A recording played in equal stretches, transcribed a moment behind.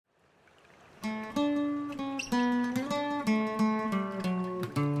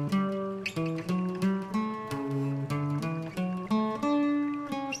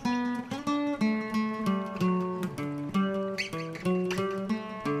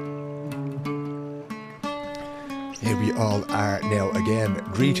Here we all are now again.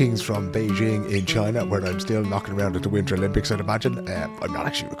 Greetings from Beijing in China, where I'm still knocking around at the Winter Olympics, I'd imagine. I'm not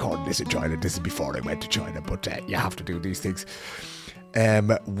actually recording this in China. This is before I went to China, but you have to do these things. I'm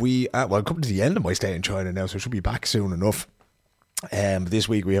coming to the end of my stay in China now, so I should be back soon enough. This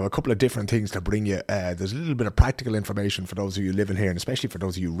week we have a couple of different things to bring you. There's a little bit of practical information for those of you living here, and especially for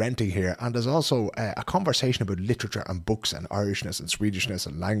those of you renting here. And there's also a conversation about literature and books and Irishness and Swedishness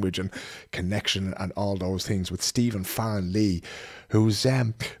and language and connection and all those things with Stephen Farran-Lee, who's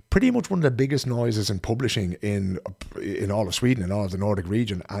pretty much one of the biggest noises in publishing in all of Sweden and all of the Nordic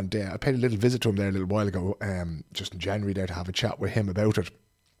region. And I paid a little visit to him there a little while ago, just in January there, to have a chat with him about it.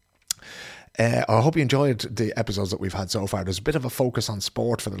 I hope you enjoyed the episodes that we've had so far. There's a bit of a focus on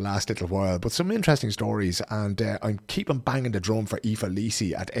sport for the last little while, but some interesting stories, and I'm keeping banging the drum for Aoife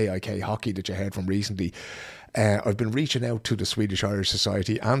Leesey at AIK Hockey that you heard from recently. I've been reaching out to the Swedish Irish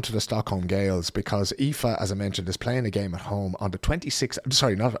Society and to the Stockholm Gales because Aoife, as I mentioned, is playing a game at home on the 26th,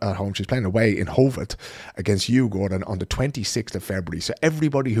 sorry, not at home, she's playing away in Hovet against Djurgården on the 26th of February. So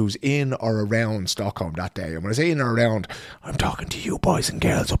everybody who's in or around Stockholm that day, and when I say in or around, I'm talking to you boys and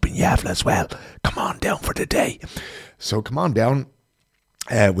girls up in Gävle as well. Come on down for the day. So come on down.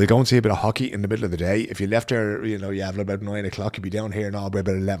 We'll go and see a bit of hockey in the middle of the day. If you left there, you have about 9 o'clock, you'll be down here now by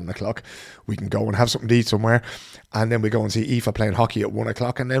about 11 o'clock. We can go and have something to eat somewhere, and then we go and see Aoife playing hockey at 1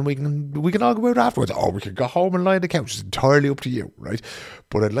 o'clock, and then we can all go out afterwards. Or we could go home and lie on the couch. It's entirely up to you, right?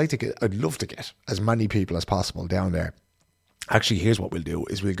 But I'd love to get as many people as possible down there. Actually, here's what we'll do,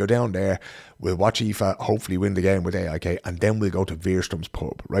 is we'll go down there, we'll watch Aoife hopefully win the game with AIK, and then we'll go to Wirstrom's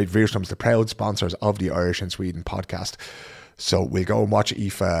pub, right? Wirstrom's the proud sponsors of the Irish in Sweden podcast. So we'll go and watch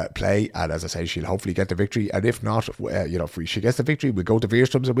Aoife play, and as I say, she'll hopefully get the victory. And if not, if she gets the victory, we'll go to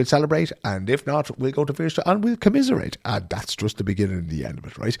Wirstrom's and we'll celebrate. And if not, we'll go to Wirstrom and we'll commiserate. And that's just the beginning and the end of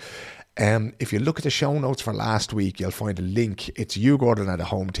it, right? If you look at the show notes for last week, you'll find a link. It's Djurgården and a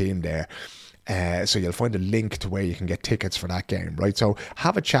home team there. So you'll find a link to where you can get tickets for that game, right? So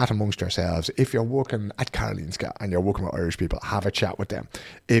have a chat amongst yourselves. If you're working at Karolinska and you're working with Irish people, have a chat with them.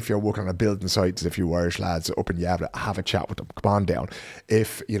 If you're working on a building site, there's a few Irish lads up in Gävle, have a chat with them. Come on down.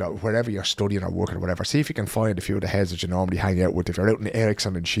 If, wherever you're studying or working or whatever, see if you can find a few of the heads that you normally hang out with. If you're out in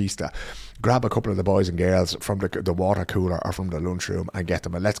Ericsson and Kista, grab a couple of the boys and girls from the water cooler or from the lunchroom and get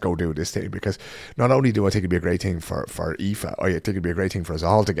them, and let's go do this thing. Because not only do I think it'd be a great thing for Aoife, I think it'd be a great thing for us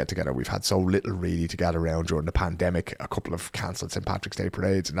all to get together. We've had so little really to get around during the pandemic, a couple of cancelled St. Patrick's Day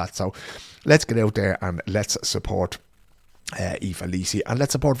parades and that. So let's get out there and let's support Aoife Leesey, and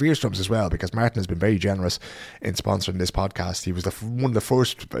let's support Wirstrom's as well, because Martin has been very generous in sponsoring this podcast. He was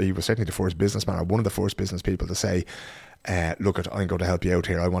he was certainly the first businessman, or one of the first business people to say, look, I'm going to help you out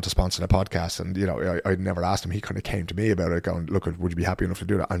here. I want to sponsor the podcast. And, I'd never asked him. He kind of came to me about it, going, look, would you be happy enough to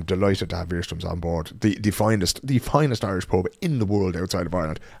do that? I'm delighted to have Wirstrom's on board. The finest Irish pub in the world outside of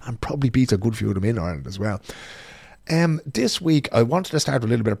Ireland, and probably beats a good few of them in Ireland as well. This week I wanted to start with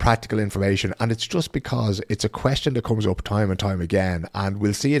a little bit of practical information, and it's just because it's a question that comes up time and time again, and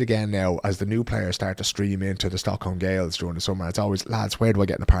we'll see it again now as the new players start to stream into the Stockholm Gales during the summer. It's always, lads, where do I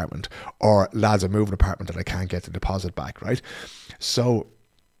get an apartment? Or, lads, I'm moving apartment and I can't get the deposit back, right? So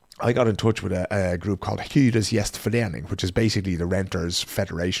I got in touch with a group called Hyresgästförening, which is basically the Renters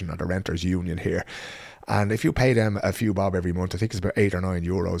Federation or the Renters Union here. And if you pay them a few bob every month, I think it's about €8 or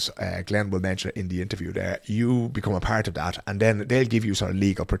 €9, Glenn will mention it in the interview there, you become a part of that, and then they'll give you sort of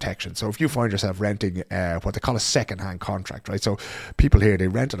legal protection. So if you find yourself renting what they call a second-hand contract, right? So people here, they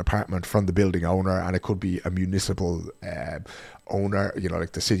rent an apartment from the building owner, and it could be a municipal owner,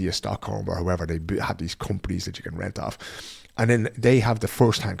 like the city of Stockholm or whoever. They have these companies that you can rent off. And then they have the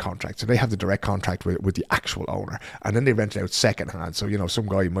first-hand contract. So they have the direct contract with the actual owner. And then they rent it out second-hand. So, some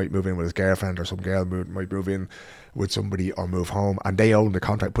guy might move in with his girlfriend, or some girl might move in with somebody or move home, and they own the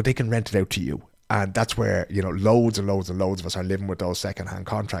contract, but they can rent it out to you. And that's where, loads and loads and loads of us are living with those second-hand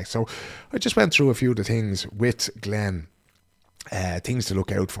contracts. So I just went through a few of the things with Glenn, things to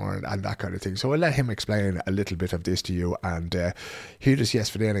look out for and that kind of thing. So I'll let him explain a little bit of this to you, and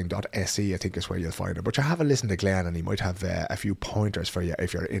hyresgästförening.se I think is where you'll find it. But you have a listen to Glenn, and he might have a few pointers for you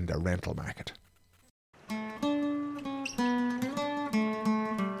if you're in the rental market.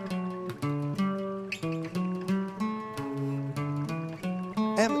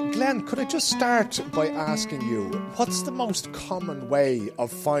 Glenn, could I just start by asking you, what's the most common way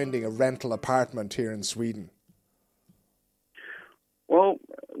of finding a rental apartment here in Sweden? Well,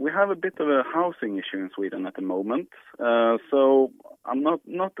 we have a bit of a housing issue in Sweden at the moment, so I'm not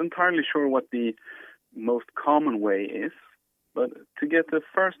entirely sure what the most common way is. But to get a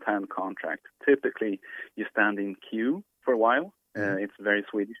first-hand contract, typically you stand in queue for a while. It's very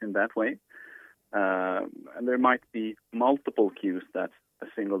Swedish in that way. And there might be multiple queues that a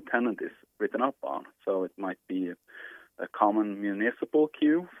single tenant is written up on. So it might be a common municipal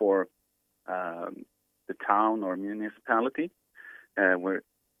queue for the town or municipality, where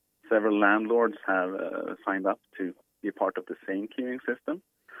several landlords have signed up to be a part of the same queuing system.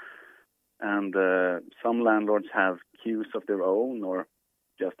 And some landlords have queues of their own or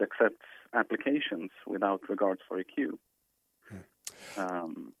just accepts applications without regards for a queue.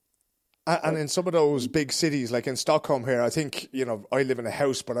 And in some of those big cities, like in Stockholm here, I think, I live in a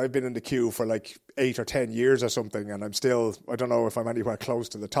house, but I've been in the queue for like 8 or 10 years or something, and I don't know if I'm anywhere close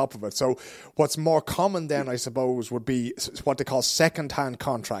to the top of it. So what's more common then, I suppose, would be what they call second-hand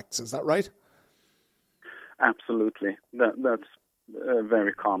contracts. Is that right? Absolutely. That's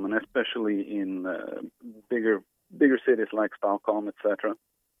very common, especially in bigger cities like Stockholm, etc.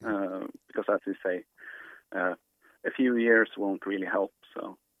 Because, as you say, a few years won't really help.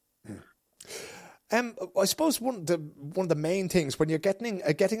 So, I suppose one of the main things when you're getting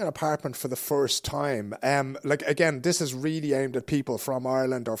an apartment for the first time, like again, this is really aimed at people from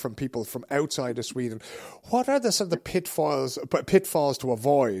Ireland or from people from outside of Sweden. What are the sort of pitfalls to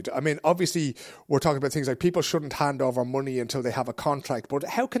avoid? I mean, obviously, we're talking about things like people shouldn't hand over money until they have a contract. But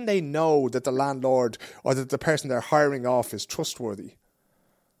how can they know that the landlord or that the person they're hiring off is trustworthy?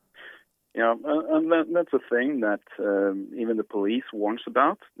 Yeah, and that's a thing that even the police warns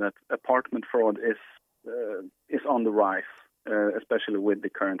about, that apartment fraud is on the rise, especially with the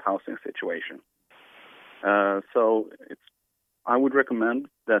current housing situation. So I would recommend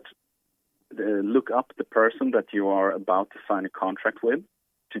that look up the person that you are about to sign a contract with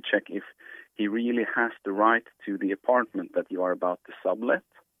to check if he really has the right to the apartment that you are about to sublet.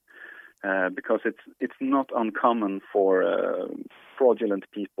 Because it's not uncommon for fraudulent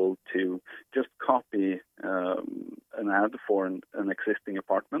people to just copy an ad for an existing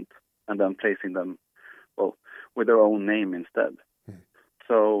apartment and then placing them, with their own name instead.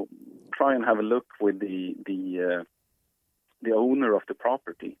 So try and have a look with the owner of the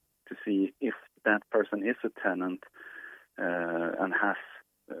property to see if that person is a tenant and has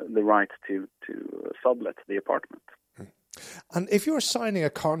the right to sublet the apartment. And if you're signing a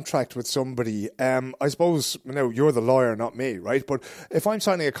contract with somebody, I suppose, you're the lawyer, not me, right? But if I'm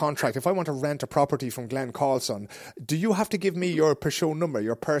signing a contract, if I want to rent a property from Glenn Karlsson, do you have to give me your person number,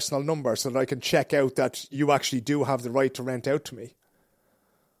 your personal number, so that I can check out that you actually do have the right to rent out to me?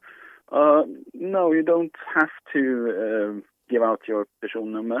 No, you don't have to give out your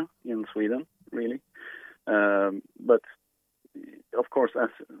person number in Sweden, really. But, of course,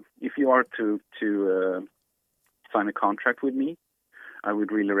 if you are to sign a contract with me, I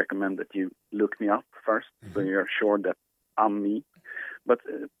would really recommend that you look me up first, so you're sure that I'm me. But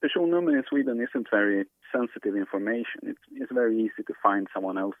person number in Sweden isn't very sensitive information. It's very easy to find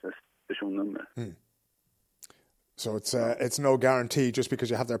someone else's person number. So it's no guarantee just because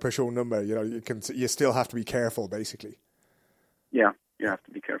you have their person number. You still have to be careful, basically. Yeah, you have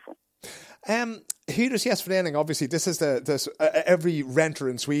to be careful. Hyresgästförening, obviously, this is every renter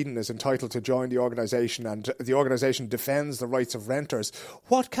in Sweden is entitled to join the organisation, and the organisation defends the rights of renters.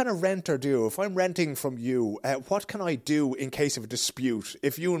 What can a renter do? If I'm renting from you, what can I do in case of a dispute?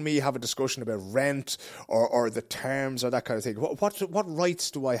 If you and me have a discussion about rent or the terms or that kind of thing, what rights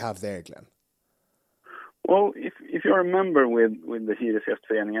do I have there, Glenn? Well, if you're a member with the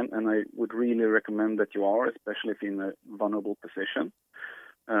Hyresgästföreningen, and I would really recommend that you are, especially if you're in a vulnerable position,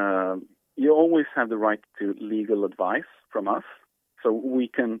 you always have the right to legal advice from us. So we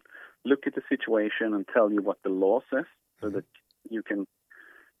can look at the situation and tell you what the law says so that you can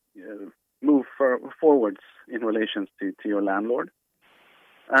move forwards in relation to your landlord.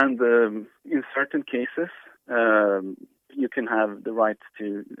 And in certain cases, you can have the right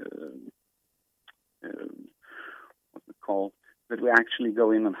to that we actually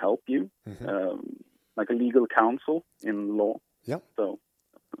go in and help you, like a legal counsel in law. Yeah. So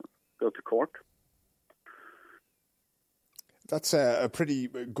go to court. That's a pretty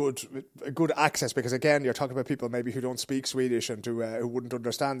good access, because again, you're talking about people maybe who don't speak Swedish and who wouldn't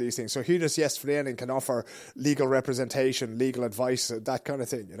understand these things. So Hyresgästförening can offer legal representation, legal advice, that kind of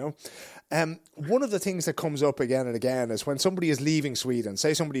thing, One of the things that comes up again and again is when somebody is leaving Sweden,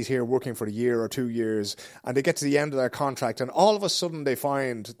 say somebody's here working for a year or 2 years, and they get to the end of their contract and all of a sudden they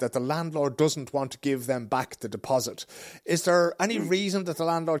find that the landlord doesn't want to give them back the deposit. Is there any reason that the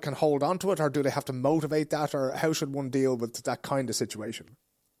landlord can hold on to it, or do they have to motivate that, or how should one deal with that kind of situation?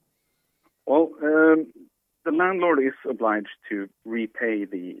 Well, the landlord is obliged to repay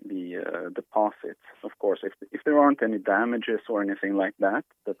the deposit. Of course, if there aren't any damages or anything like that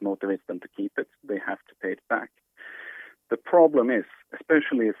motivates them to keep it, they have to pay it back. The problem is,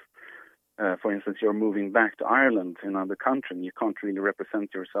 especially if for instance, you're moving back to Ireland, in another country, and you can't really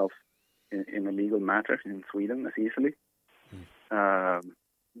represent yourself in a legal matter in Sweden as easily.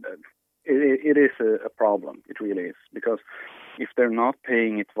 It is a problem. It really is, because if they're not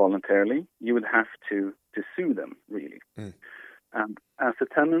paying it voluntarily, you would have to sue them, really. And as a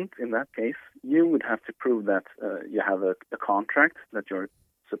tenant, in that case, you would have to prove that you have a contract, that you're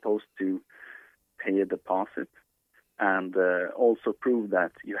supposed to pay a deposit, and also prove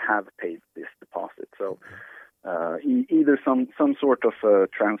that you have paid this deposit. So either some sort of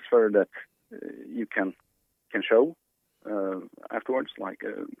transfer that you can show afterwards, like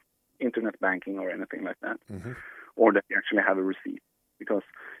internet banking or anything like that, or that you actually have a receipt. Because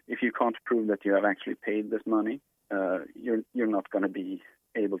if you can't prove that you have actually paid this money, you're not going to be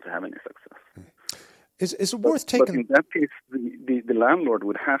able to have any success. Is it worth taking? But in that case, the landlord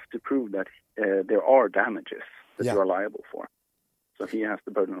would have to prove that there are damages that you are liable for. So he has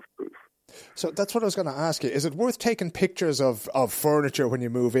the burden of proof. So that's what I was going to ask you. Is it worth taking pictures of furniture when you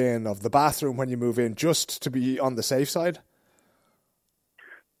move in, of the bathroom when you move in, just to be on the safe side?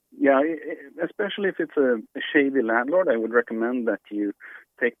 Yeah, especially if it's a shady landlord, I would recommend that you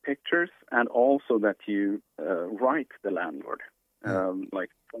take pictures, and also that you write the landlord.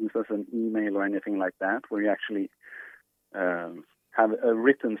 Like, for instance, an email or anything like that, where you actually have a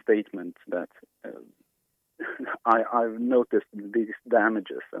written statement that I've noticed these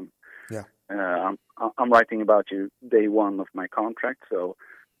damages, and I'm writing about you day one of my contract, so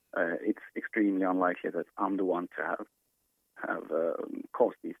it's extremely unlikely that I'm the one to have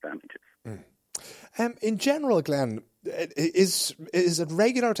caused these damages. In general, Glenn, is it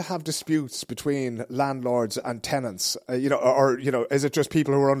regular to have disputes between landlords and tenants? Or is it just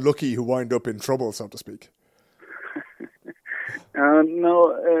people who are unlucky who wind up in trouble, so to speak?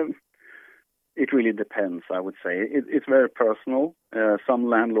 No, it really depends, I would say. It's very personal. Some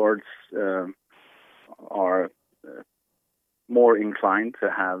landlords are more inclined to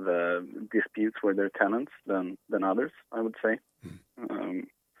have disputes with their tenants than others, I would say.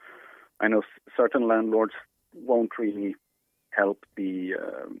 I know certain landlords won't really help the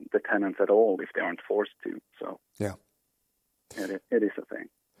tenants at all if they aren't forced to. So it is a thing.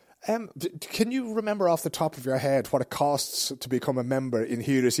 Can you remember off the top of your head what it costs to become a member in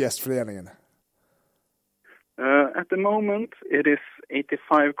Hyresgästföreningen? At the moment, it is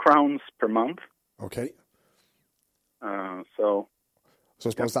 85 crowns per month. Okay. So I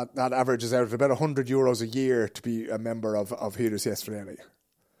suppose that averages out at about €100 a year to be a member of Hyresgästförening.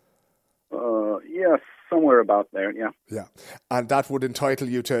 Yes, somewhere about there, yeah. Yeah, and that would entitle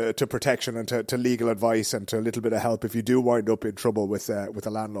you to protection and to legal advice and to a little bit of help if you do wind up in trouble with a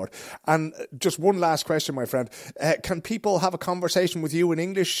landlord. And just one last question, my friend. Can people have a conversation with you in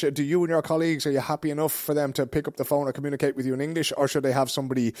English? Do you and your colleagues, are you happy enough for them to pick up the phone or communicate with you in English, or should they have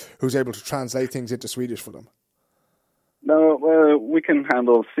somebody who's able to translate things into Swedish for them? No, we can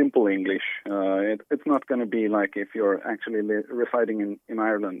handle simple English. It's not going to be like if you're actually residing in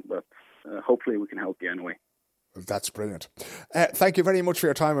Ireland, but hopefully we can help you anyway. That's brilliant. Thank you very much for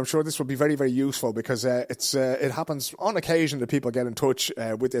your time. I'm sure this will be very, very useful, because it happens on occasion that people get in touch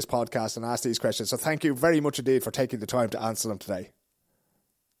with this podcast and ask these questions. So thank you very much indeed for taking the time to answer them today.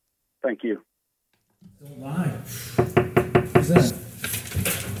 Thank you. Don't lie. Who's that?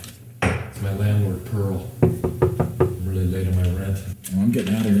 It's my landlord, Pearl. I'm really late on my rent. Oh, I'm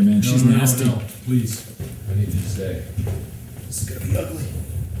getting out of here, man. She's nasty. No, please. I need to stay. This is going to be ugly.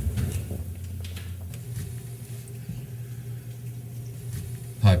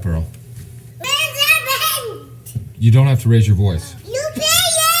 Hi, Pearl. You don't have to raise your voice. You pay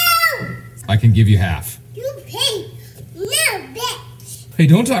you! I can give you half. You pay. No, bitch. Hey,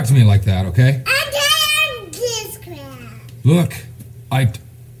 don't talk to me like that, okay? I'm tired of this crap. Look, I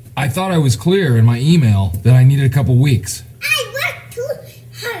thought I was clear in my email that I needed a couple weeks. I worked too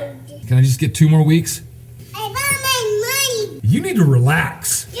hard. Can I just get 2 more weeks? I want my money. You need to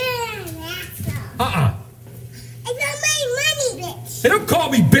relax. You're an asshole. Uh-uh. I want my money, bitch. Hey, don't call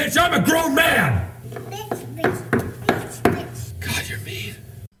me bitch. I'm a grown man. Bitch. God, you're mean.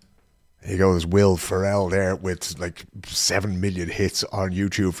 Here goes Will Ferrell there with like 7 million hits on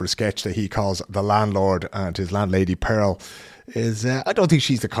YouTube for a sketch that he calls The Landlord, and his landlady Pearl is, I don't think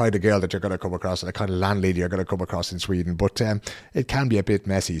she's the kind of girl that you're going to come across, or the kind of landlady you're going to come across in Sweden, but it can be a bit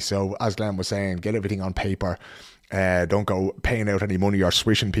messy. So as Glenn was saying, get everything on paper. Don't go paying out any money or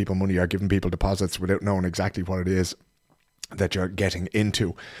swishing people money or giving people deposits without knowing exactly what it is. that you're getting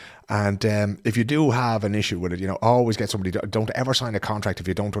into. And if you do have an issue with it, always get somebody. Don't ever sign a contract if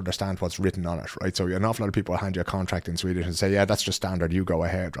you don't understand what's written on it, right? So an awful lot of people hand you a contract in Swedish and say, yeah, that's just standard, you go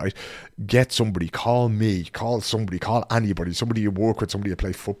ahead, right? Get somebody, call me, call somebody, call anybody, somebody you work with, somebody you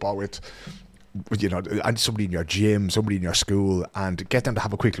play football with, and somebody in your gym, somebody in your school, and get them to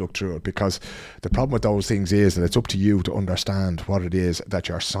have a quick look through it, because the problem with those things is that it's up to you to understand what it is that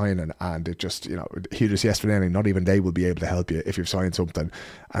you're signing, and it just, Hyresgästförening, not even they will be able to help you if you've signed something,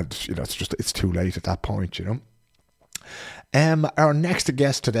 and it's too late at that point. Our next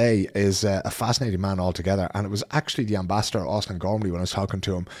guest today is a fascinating man altogether, and it was actually the ambassador, Austin Gormley, when I was talking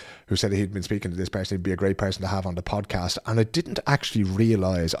to him, who said he'd been speaking to this person, he'd be a great person to have on the podcast. And I didn't actually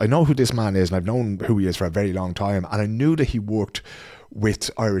realise, I know who this man is, and I've known who he is for a very long time, and I knew that he worked with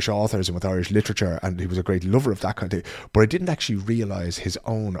Irish authors and with Irish literature, and he was a great lover of that kind of thing, but I didn't actually realise his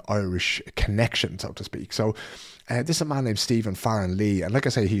own Irish connection, so to speak. So this is a man named Stephen Farran-Lee, and like I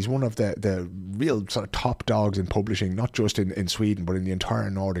say, he's one of the real sort of top dogs in publishing, not just in Sweden, but in the entire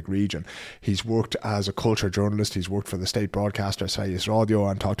Nordic region. He's worked as a culture journalist, he's worked for the state broadcaster Sveriges Radio,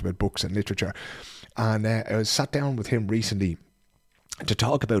 and talked about books and literature. And I sat down with him recently to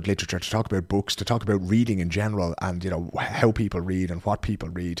talk about literature, to talk about books, to talk about reading in general, and how people read and what people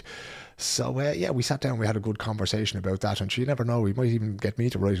read. So we sat down, we had a good conversation about that, and you never know, he might even get me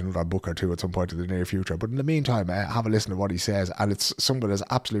to write another book or two at some point in the near future. But in the meantime, have a listen to what he says, and it's something that's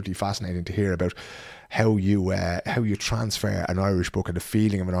absolutely fascinating to hear about how you transfer an Irish book and the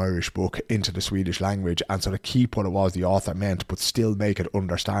feeling of an Irish book into the Swedish language, and sort of keep what it was the author meant, but still make it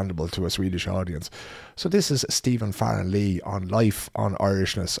understandable to a Swedish audience. So this is Stephen Farran-Lee on life, on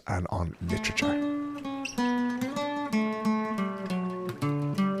Irishness, and on literature.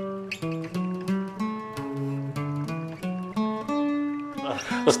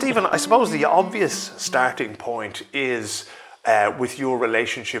 Well, Stephen, I suppose the obvious starting point is with your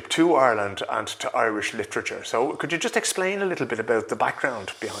relationship to Ireland and to Irish literature. So could you just explain a little bit about the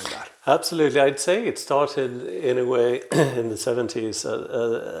background behind that? Absolutely. I'd say it started in a way in the 70s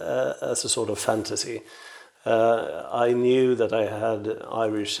as a sort of fantasy. I knew that I had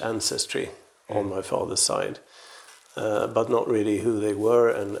Irish ancestry on my father's side, but not really who they were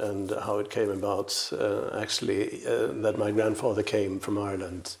and how it came about. That my grandfather came from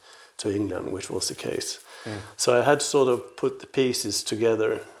Ireland to England, which was the case. So I had to sort of put the pieces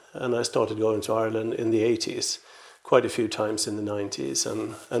together, and I started going to Ireland in the 80s, quite a few times in the 90s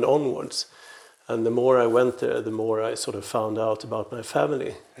and onwards. And the more I went there, the more I sort of found out about my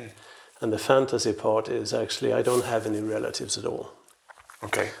family. And the fantasy part is actually I don't have any relatives at all.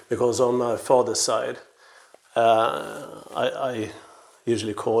 Okay. Because on my father's side, I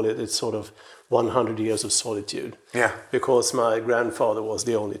usually call it's sort of 100 years of solitude. Yeah. Because my grandfather was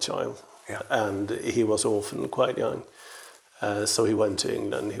the only child. Yeah. And he was orphaned quite young. So he went to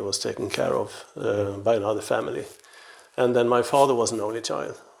England. He was taken care of by another family. And then my father was an only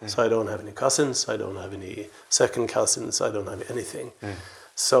child. So I don't have any cousins. I don't have any second cousins. I don't have anything.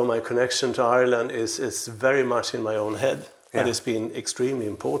 So my connection to Ireland is very much in my own head. Yeah. And it's been extremely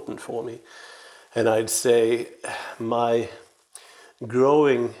important for me. And I'd say my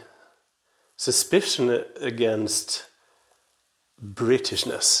growing suspicion against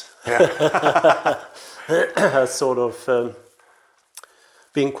Britishness has sort of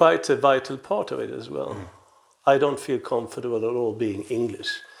been quite a vital part of it as well. I don't feel comfortable at all being English.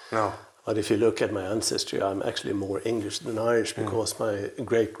 No. But if you look at my ancestry, I'm actually more English than Irish because my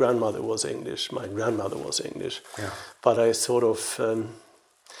great-grandmother was English, my grandmother was English. Yeah. But I sort of,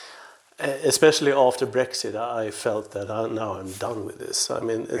 especially after Brexit, I felt that now I'm done with this. I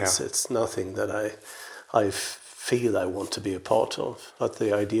mean, it's nothing that I feel I want to be a part of. But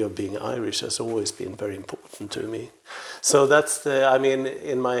the idea of being Irish has always been very important to me. So that's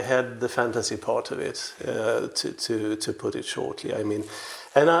in my head, the fantasy part of it, to put it shortly. I mean,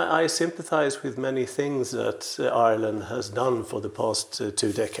 and I sympathize with many things that Ireland has done for the past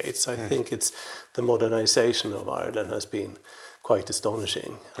 2 decades. I think it's the modernization of Ireland has been quite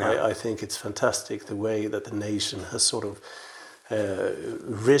astonishing. Yeah. I think it's fantastic the way that the nation has sort of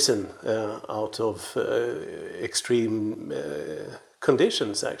risen out of extreme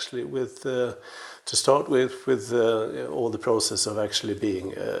conditions, actually, with to start with all the process of actually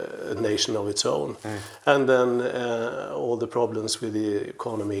being a nation of its own, and then all the problems with the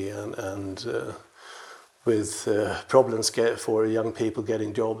economy and with problems for young people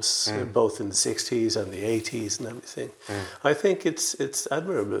getting jobs, both in the 60s and the 80s and everything. I think it's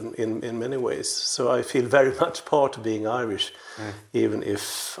admirable in many ways. So I feel very much part of being Irish, even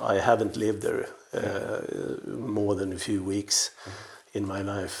if I haven't lived there more than a few weeks in my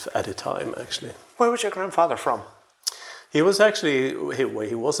life at a time, actually. Where was your grandfather from? He was actually,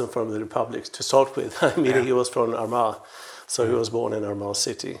 he wasn't from the Republic to start with. I mean, he was from Armagh. So he was born in Armagh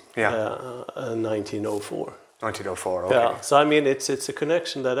City in 1904. 1904, okay. Yeah, so I mean, it's a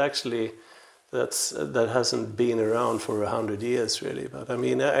connection that actually that hasn't been around for 100 years, really. But I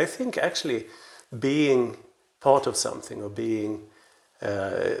mean, I think actually being part of something or being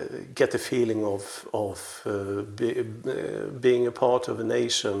get the feeling of being a part of a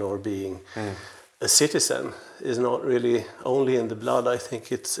nation or being a citizen is not really only in the blood. I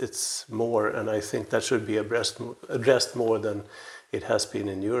think it's more, and I think that should be addressed more than it has been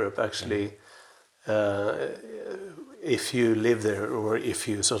in Europe. Actually, if you live there or if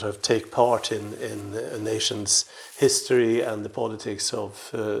you sort of take part in a nation's history and the politics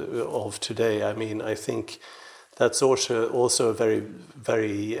of today, I mean, I think that's also a very,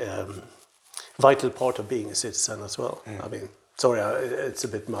 very vital part of being a citizen as well. I mean, sorry, it's a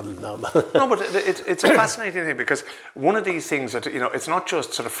bit muddled now. No, but it's a fascinating thing, because one of these things that, it's not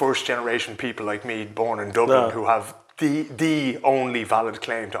just sort of first generation people like me born in Dublin who have the only valid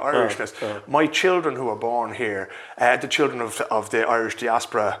claim to Irishness. My children who are born here, the children of the Irish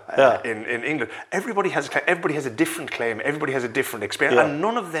diaspora in England, everybody has a different claim, everybody has a different experience, and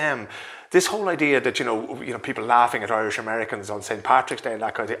none of them. This whole idea that people laughing at Irish Americans on St. Patrick's Day and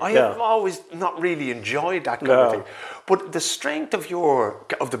that kind of thing, I have always not really enjoyed that kind of thing. But the strength of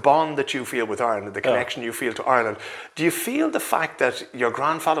the bond that you feel with Ireland, the connection you feel to Ireland, do you feel the fact that your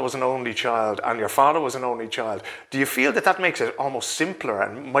grandfather was an only child and your father was an only child? Do you feel that makes it almost simpler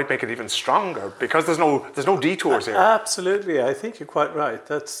and might make it even stronger because there's no detours here? Absolutely, I think you're quite right.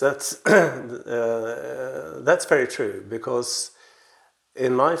 That's very true, because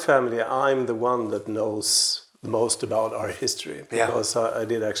in my family, I'm the one that knows the most about our history, because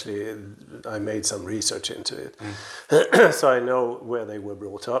I made some research into it. So I know where they were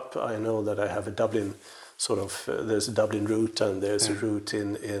brought up. I know that I have a Dublin there's a Dublin route, and there's a route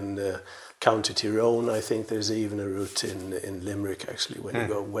in County Tyrone. I think there's even a route in Limerick, actually, when you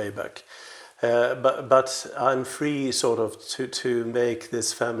go way back. But I'm free to make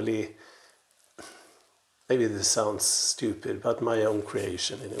this family. Maybe this sounds stupid, but my own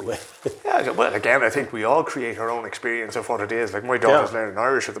creation in a way. Well, again, I think we all create our own experience of what it is. Like, my daughter's learning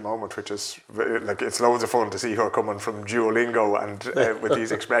Irish at the moment, which is it's loads of fun to see her coming from Duolingo and with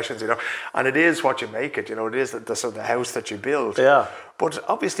these expressions, And it is what you make it, it is the house that you build. Yeah. But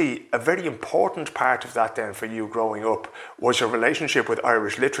obviously, a very important part of that then for you growing up was your relationship with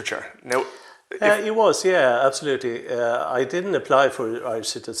Irish literature. Now. It was, absolutely. I didn't apply for Irish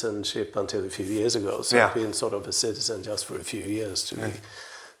citizenship until a few years ago, so I've been sort of a citizen just for a few years,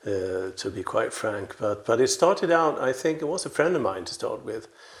 to be quite frank. But it started out, I think it was a friend of mine to start with,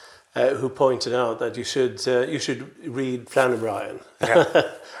 who pointed out that you should read Flann O'Brien. Yeah.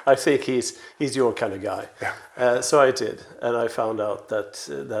 I think he's your kind of guy. Yeah. So I did, and I found out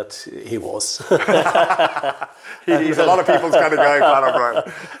that he was. He's a lot of people's kind of guy, Flann O'Brien.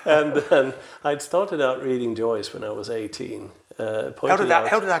 And then I'd started out reading Joyce when I was 18. How did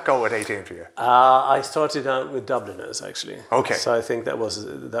that go at 18 for you? I started out with Dubliners, actually. Okay. So I think that was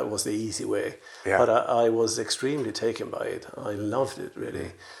the easy way. Yeah. But I was extremely taken by it. I loved it,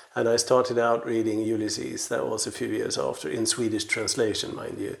 really. And I started out reading Ulysses. That was a few years after, in Swedish translation,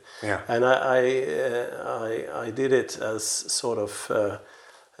 mind you. Yeah. And I did it as sort of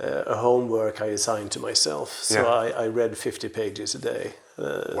a homework I assigned to myself. So I read 50 pages a day.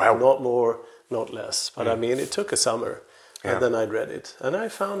 Wow. Not more, not less. But I mean, it took a summer. Yeah. And then I read it. And I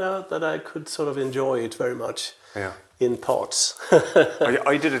found out that I could sort of enjoy it very much in parts.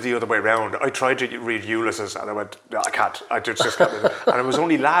 I did it the other way around. I tried to read Ulysses and I went, no, I can't. I just can't. And it was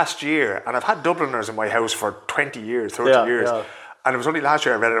only last year, and I've had Dubliners in my house for 20 years, 30 years. Yeah. And it was only last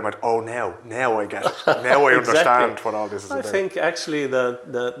year I read it and I went, oh, now I get it. Now I understand what all this is about. I think actually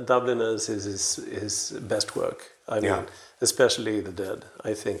that Dubliners is his best work. I mean, especially The Dead.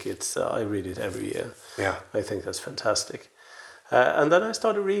 I think I read it every year. Yeah. I think that's fantastic. And then I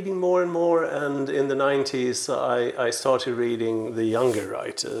started reading more and more, and in the 90s I started reading the younger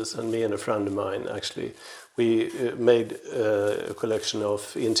writers, and me and a friend of mine, actually, we made a collection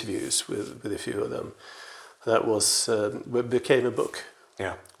of interviews with a few of them. That became a book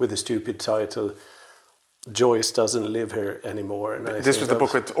with a stupid title, Joyce Doesn't Live Here Anymore. And this was the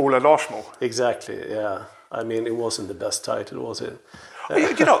book with Ola Loshmo. Exactly, yeah. I mean, it wasn't the best title, was it?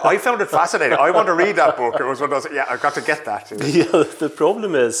 I found it fascinating. I want to read that book. It was one of those, I've got to get that. The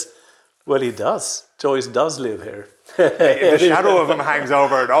problem is, well, he does. Joyce does live here. The shadow of him hangs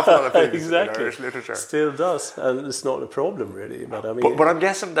over an awful lot of things in Irish literature. Still does, and it's not a problem really. But I mean, but I'm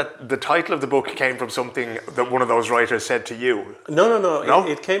guessing that the title of the book came from something that one of those writers said to you. No.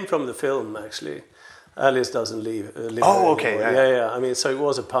 It came from the film, actually. Alice doesn't live okay, anymore. Yeah. I mean, so it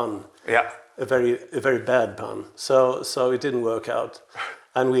was a pun. Yeah. A very bad pun. So it didn't work out.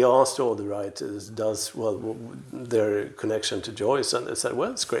 And we asked all the writers, their connection to Joyce, and they said,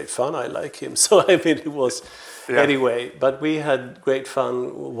 well, it's great fun, I like him. So I mean, it was, anyway, but we had great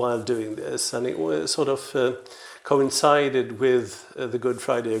fun while doing this, and it was sort of coincided with the Good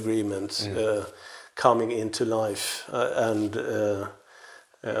Friday Agreement coming into life, and the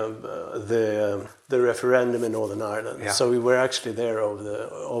referendum in Northern Ireland. Yeah. So we were actually there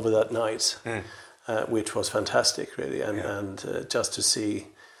over that night. Which was fantastic, really, and just to see,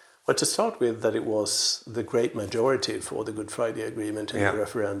 well, to start with, that it was the great majority for the Good Friday Agreement in the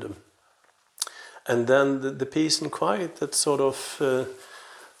referendum, and then the peace and quiet that sort of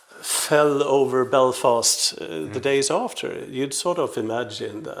fell over Belfast the days after. You'd sort of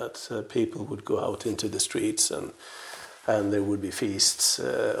imagine that people would go out into the streets and there would be feasts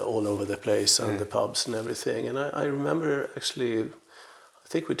all over the place and the pubs and everything. And I remember actually, I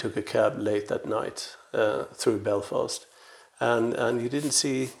think we took a cab late that night through Belfast, and you didn't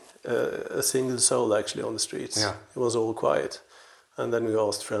see a single soul actually on the streets. Yeah. It was all quiet. And then we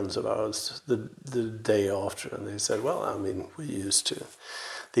asked friends of ours the day after, and they said, well, I mean, we're used to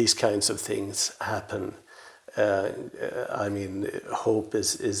these kinds of things happen. I mean, hope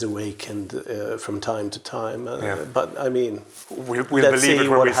is awakened from time to time. But I mean, we'll believe it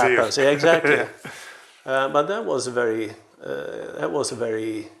when we happens. see it. Yeah, exactly. But that was a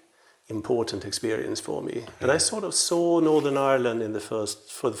very important experience for me, and I sort of saw Northern Ireland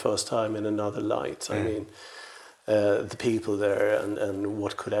for the first time in another light. I mean, the people there and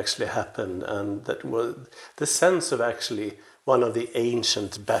what could actually happen, and that was the sense of actually one of the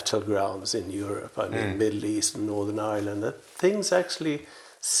ancient battlegrounds in Europe. I mean, Middle East and Northern Ireland. That things actually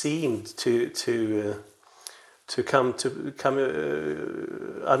seemed to come.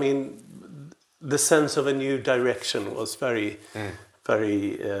 I mean, the sense of a new direction was very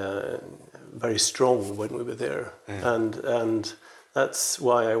strong when we were there, and that's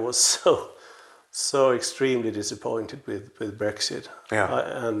why I was so extremely disappointed with Brexit.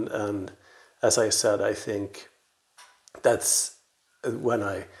 And as I said, I think that's when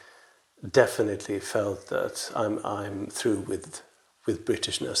I definitely felt that I'm through with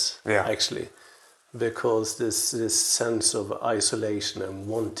Britishness, actually, because this sense of isolation and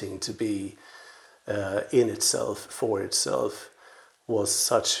wanting to be in itself, for itself, was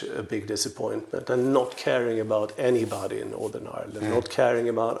such a big disappointment, and not caring about anybody in Northern Ireland, not caring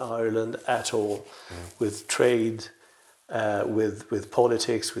about Ireland at all, with trade, with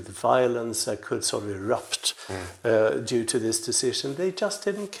politics, with violence that could sort of erupt due to this decision. They just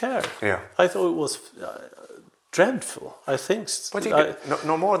didn't care. I thought it was dreadful, I think. But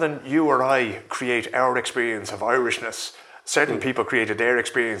no more than you or I create our experience of Irishness, certain people created their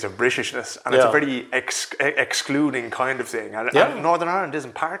experience of Britishness, and it's a very excluding kind of thing. And Northern Ireland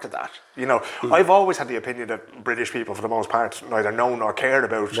isn't part of that. You know, I've always had the opinion that British people, for the most part, neither know nor cared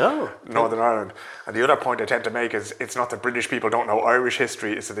about Northern Ireland. And the other point I tend to make is it's not that British people don't know Irish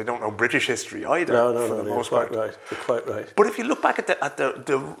history; it's that they don't know British history either. For the most part. Right. You're quite right. But if you look back at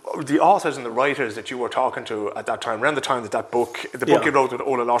the authors and the writers that you were talking to at that time, around the time that the book you wrote with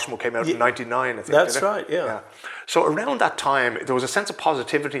Ola Loshmo came out in '99, I think. That's right. Yeah. So around that time, there was a sense of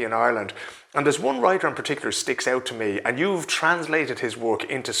positivity in Ireland. And there's one writer in particular sticks out to me, and you've translated his work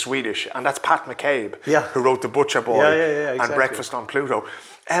into Swedish, and that's Pat McCabe, who wrote The Butcher Boy exactly. and Breakfast on Pluto.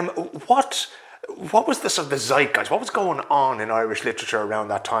 What was the sort of the zeitgeist? What was going on in Irish literature around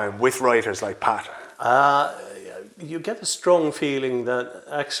that time with writers like Pat? You get a strong feeling that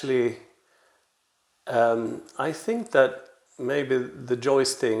actually, I think that maybe the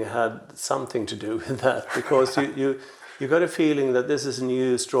Joyce thing had something to do with that, because you got a feeling that this is a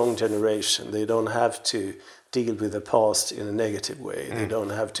new, strong generation. They don't have to deal with the past in a negative way. They don't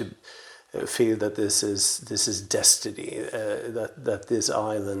have to feel that this is destiny, that this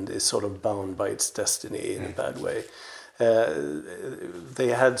island is sort of bound by its destiny in a bad way. They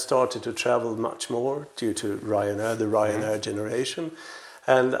had started to travel much more due to Ryanair, the Ryanair generation.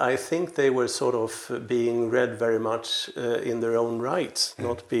 And I think they were sort of being read very much in their own right,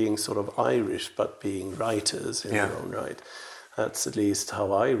 not being sort of Irish, but being writers in their own right. That's at least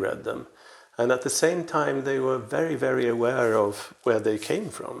how I read them. And at the same time, they were very, very aware of where they came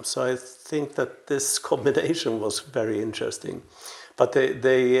from. So I think that this combination was very interesting. But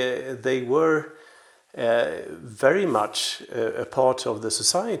they were very much a part of the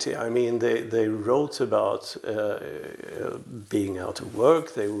society. I mean, they wrote about being out of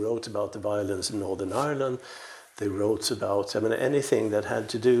work. They wrote about the violence in Northern Ireland. they wrote about, I mean, anything that had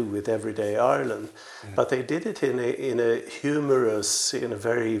to do with everyday Ireland. But they did it in a humorous, in a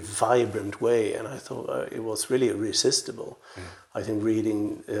very vibrant way, and I thought it was really irresistible. I think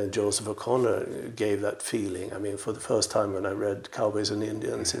reading Joseph O'Connor gave that feeling. I mean, for the first time when I read Cowboys and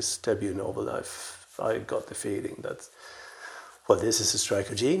Indians, his debut novel, I got the feeling that, well, this is a strike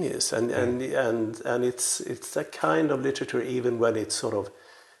of genius, and it's that kind of literature, even when it's sort of,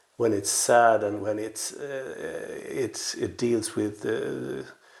 when it's sad and when it deals with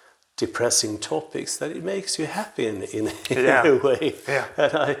depressing topics, that it makes you happy in a way. Yeah.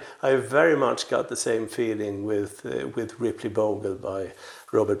 And I very much got the same feeling with Ripley Bogle by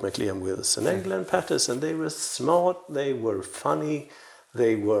Robert McLean Wilson and Glenn Patterson. They were smart, they were funny,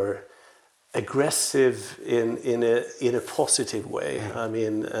 they were aggressive in a positive way. I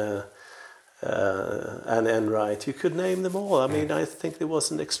mean, and Enright, you could name them all. I mean, I think there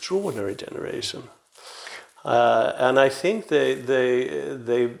was an extraordinary generation, and I think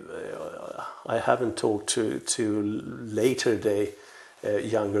they I haven't talked to later day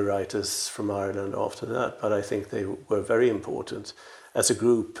younger writers from Ireland after that, but I think they were very important as a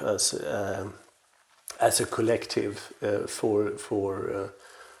group, as a collective for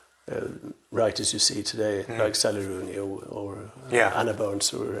writers you see today, like Sally Rooney or Anna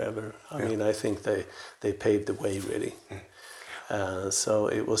Burns or whoever. I mean, I think they paved the way, really. So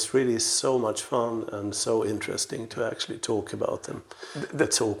it was really so much fun and so interesting to actually talk about them,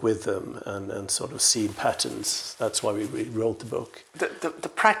 talk with them, and sort of see patterns. That's why we wrote the book.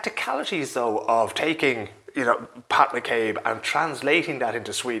 The practicalities, though, of taking, you know, Pat McCabe and translating that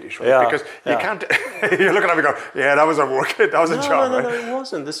into Swedish, right? Yeah, because you can't. You're looking at me going, "Yeah, that was a work. That was a job." No, it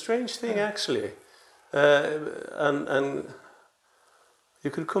wasn't. The strange thing, actually, and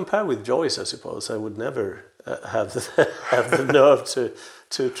you could compare with Joyce, I suppose. I would never have the nerve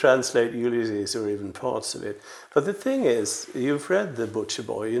to translate Ulysses or even parts of it. But the thing is, you've read The Butcher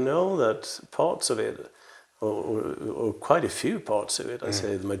Boy. You know that parts of it, or quite a few parts of it, I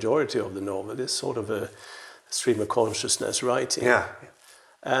say the majority of the novel, is sort of a stream of consciousness writing. Yeah.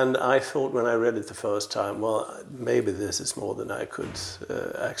 And I thought when I read it the first time, well, maybe this is more than I could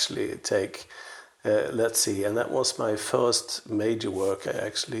actually take. Let's see. And that was my first major work I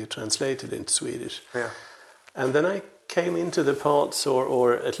actually translated into Swedish. Yeah. And then I came into the parts,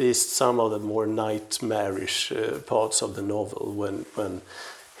 or at least some of the more nightmarish parts of the novel, when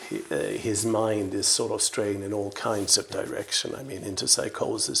his mind is sort of straying in all kinds of direction, I mean, into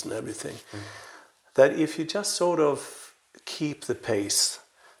psychosis and everything. That if you just sort of keep the pace,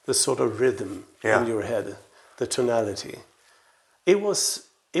 the sort of rhythm in your head, the tonality, it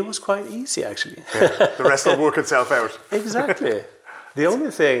was quite easy, actually. Yeah. The rest will work itself out. Exactly. The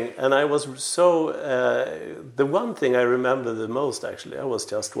only thing, and I was so, the one thing I remember the most, actually, that was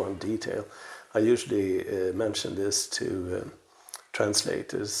just one detail. I usually mention this to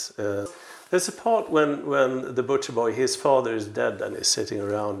translators. There's a part when the butcher boy, his father is dead and is sitting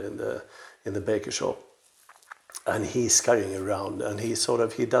around in the baker shop, and he's scurrying around, and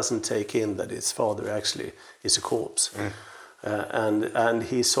he doesn't take in that his father actually is a corpse. And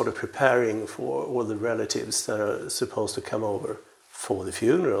he's sort of preparing for all the relatives that are supposed to come over for the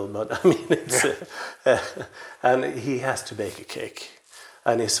funeral, but I mean, and he has to bake a cake,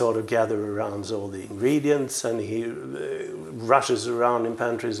 and he sort of gathers around all the ingredients, and he rushes around in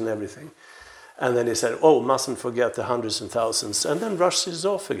pantries and everything, and then he said, "Oh, mustn't forget the hundreds and thousands," and then rushes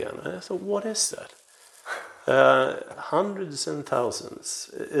off again. And I thought, what is that? Hundreds and thousands.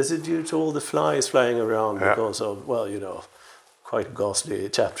 Is it due to all the flies flying around because of, well, you know, quite a ghastly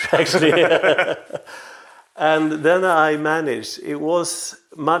chapter, actually. And then I managed. It was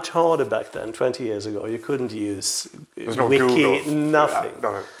much harder back then, 20 years ago. You couldn't use Wiki, Google. Nothing.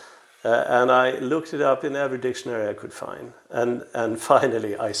 Yeah, and I looked it up in every dictionary I could find. And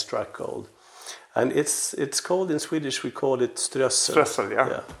finally I struck gold. And it's called, in Swedish, we call it strössel. Strössel, yeah.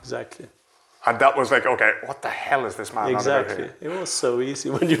 Yeah, exactly. And that was like, okay, what the hell is this man? Exactly. It was so easy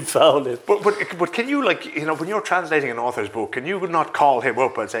when you found it. But can you, like, you know, when you're translating an author's book, can you not call him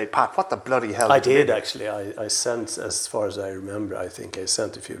up and say, "Pat, what the bloody hell?" I did, actually. I sent, as far as I remember, I think I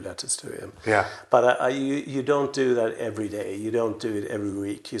sent a few letters to him. Yeah. But you don't do that every day. You don't do it every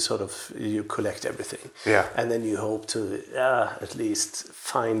week. You collect everything. Yeah. And then you hope to at least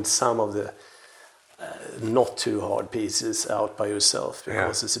find some of the not too hard pieces out by yourself,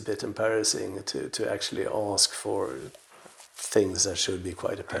 because it's a bit embarrassing to actually ask for things that should be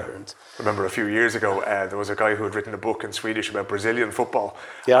quite apparent. I remember a few years ago, there was a guy who had written a book in Swedish about Brazilian football.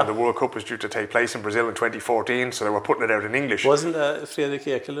 Yeah. And the World Cup was due to take place in Brazil in 2014, so they were putting it out in English. Wasn't Fredrik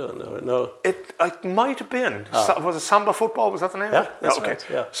Ekelund, or no? It might have been. Was it Samba Football? Was that the name? Yeah, of it? that's okay. right.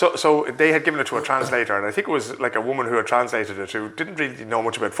 Yeah. So they had given it to a translator, and I think it was like a woman who had translated it who didn't really know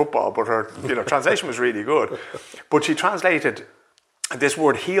much about football, but her translation was really good. But she translated. This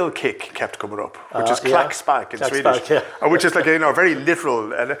word heel kick kept coming up, which is klackspark in Swedish, which is like a very literal,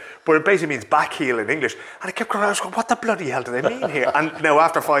 but it basically means back heel in English. And I kept going, what the bloody hell do they mean here? And now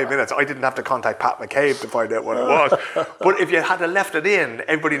after 5 minutes, I didn't have to contact Pat McCabe to find out what it was. But if you had left it in,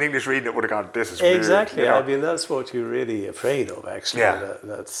 everybody in English reading it would have gone, this is weird. Exactly. I mean, that's what you're really afraid of, actually,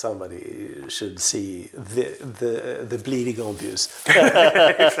 that somebody should see the bleeding obvious.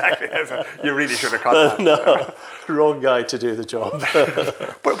 Exactly. You really should have caught that. No, wrong guy to do the job.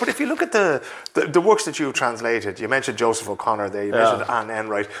 But if you look at the works that you've translated, you mentioned Joseph O'Connor there, you mentioned Anne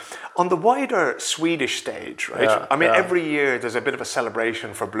Enright. On the wider Swedish stage, right? Every year there's a bit of a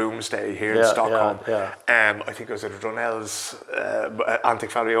celebration for Bloomsday here in Stockholm. I think it was at Ronell's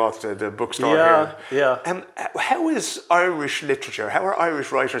Antikvariat, the bookstore here. How is Irish literature, how are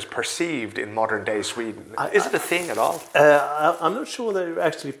Irish writers perceived in modern day Sweden? Is it a thing at all? I'm not sure they're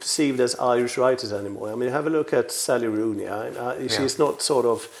actually perceived as Irish writers anymore. I mean, have a look at Sally Rooney. She's not sort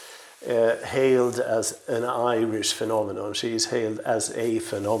of hailed as an Irish phenomenon. She's hailed as a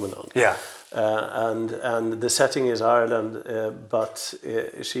phenomenon. Yeah. And the setting is Ireland, but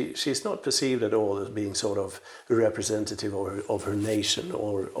she's not perceived at all as being sort of representative of her nation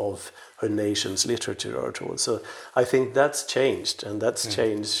or of her nation's literature at all. So I think that's changed, and that's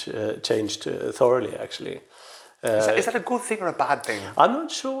changed thoroughly, actually. Is that a good thing or a bad thing? I'm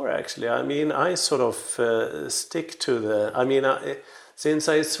not sure, actually. I mean, I sort of stick to the... I mean, since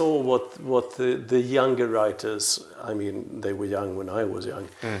I saw what the younger writers, I mean, they were young when I was young,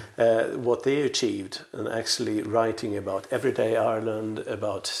 what they achieved, and actually writing about everyday Ireland,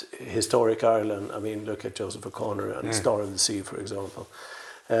 about historic Ireland. I mean, look at Joseph O'Connor and Star of the Sea, for example.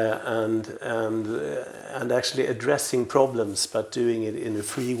 And actually addressing problems, but doing it in a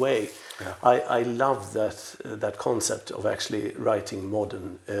free way. Yeah. I love that concept of actually writing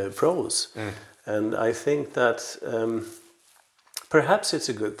modern prose, and I think that perhaps it's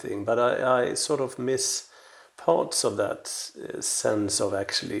a good thing, but I sort of miss parts of that sense of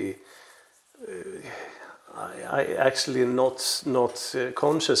actually. I actually not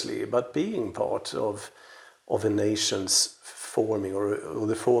consciously, but being part of a nation's forming or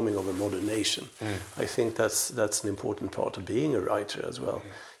the forming of a modern nation. I think that's an important part of being a writer as well.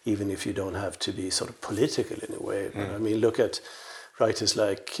 Even if you don't have to be sort of political in a way. But I mean, look at writers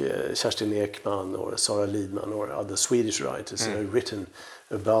like Kerstin Ekman or Sara Lidman or other Swedish writers who have written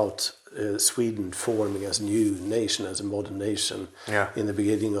about Sweden forming as a new nation, as a modern nation in the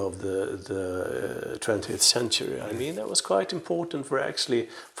beginning of the 20th century. I mean, that was quite important for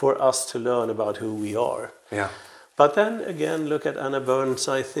us to learn about who we are. Yeah. But then again, look at Anna Burns.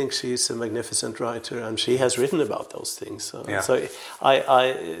 I think she's a magnificent writer, and she has written about those things. So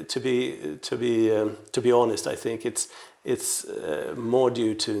I to be honest, I think it's more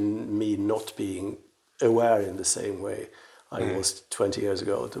due to me not being aware in the same way I was 20 years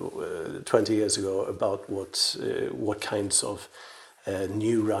ago about what kinds of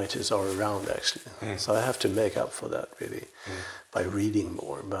new writers are around actually. So I have to make up for that really by reading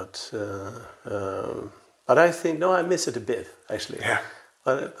more, But I think, I miss it a bit, actually. Yeah.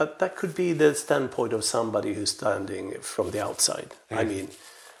 But that could be the standpoint of somebody who's standing from the outside. I mean,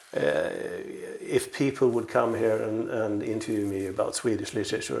 if people would come here and interview me about Swedish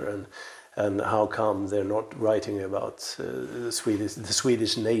literature and how come they're not writing about the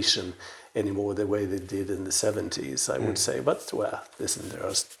Swedish nation anymore the way they did in the 70s, I would say, but, well, listen, there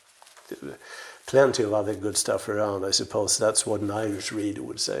are plenty of other good stuff around. I suppose that's what an Irish reader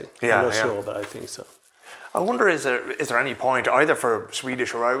would say. I'm not sure, but I think so. I wonder, is there any point either for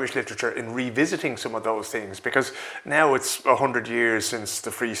Swedish or Irish literature in revisiting some of those things? Because now it's 100 years since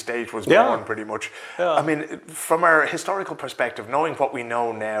the Free State was born, pretty much. Yeah. I mean, from our historical perspective, knowing what we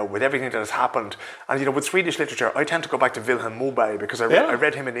know now with everything that has happened, and with Swedish literature, I tend to go back to Vilhelm Moberg because I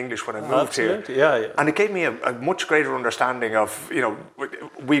read him in English when I moved here. Yeah. And it gave me a much greater understanding of,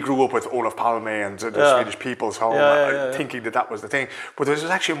 we grew up with Olof Palme and the Swedish People's Home, thinking that was the thing. But there's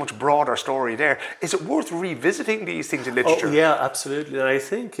actually a much broader story there. Is it worth revisiting these things in literature? Oh, yeah, absolutely. And I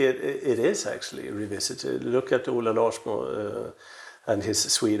think it is actually revisited. Look at Ola Larsmo and his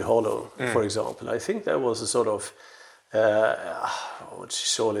Swede Hollow, for example. I think that was a sort of,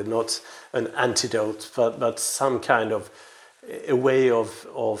 surely not an antidote, but some kind of a way of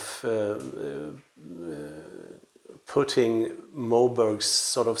putting Moberg's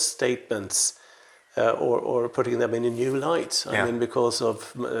sort of statements or putting them in a new light. I mean, because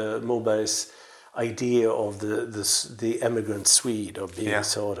of Moberg's idea of the emigrant Swede, of being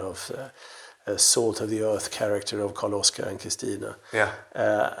sort of a salt of the earth character of Karl Oskar and Kristina.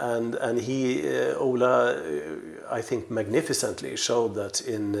 And he, Ola, I think magnificently showed that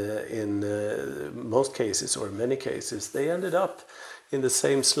in most cases, or in many cases, they ended up in the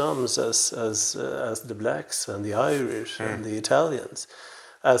same slums as the blacks and the Irish and the Italians,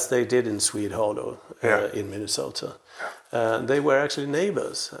 as they did in Swede Hollow in Minnesota. They were actually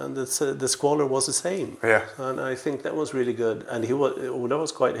neighbors, and the squalor was the same. And I think that was really good. And Ola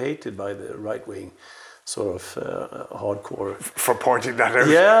was quite hated by the right-wing sort of hardcore. For pointing that out.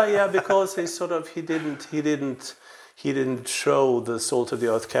 Yeah, because he didn't show the salt of the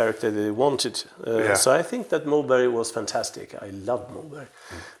earth character that he wanted. So I think that Moberg was fantastic. I loved Moberg.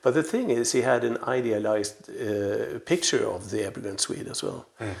 But the thing is, he had an idealized picture of the emigrant Swede as well.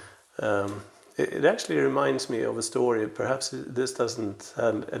 It actually reminds me of a story. Perhaps this doesn't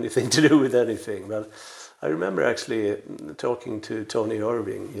have anything to do with anything, but I remember actually talking to Tony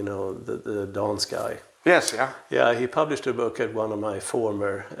Irving, you know, the dance guy. Yes, yeah. Yeah, he published a book at one of my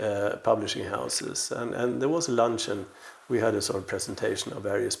former publishing houses, and there was a luncheon. We had a sort of presentation of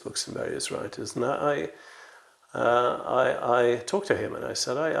various books and various writers, and I talked to him and I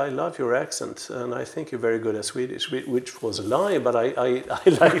said, I love your accent and I think you're very good at Swedish, which was a lie, but I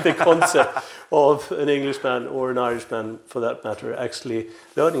like the concept of an Englishman or an Irishman, for that matter, actually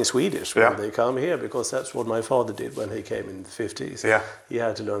learning Swedish when they come here, because that's what my father did when he came in the 50s. He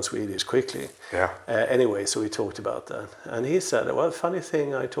had to learn Swedish quickly. Anyway, so we talked about that. And he said, well, funny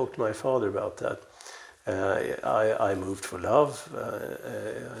thing, I talked to my father about that. I moved for love.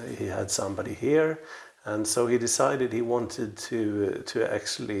 He had somebody here. And so he decided he wanted to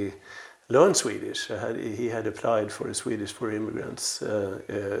actually learn Swedish. He had applied for a Swedish for Immigrants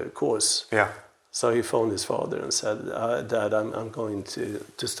course. So he phoned his father and said, Dad, I'm going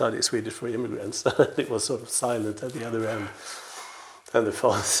to study Swedish for Immigrants. It was sort of silent at the other end. And the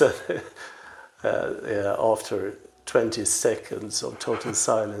father said, after 20 seconds of total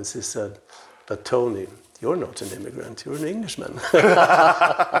silence, he said, but Tony, you're not an immigrant, you're an Englishman.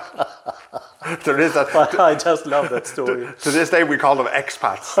 There is that. I just love that story. To this day, we call them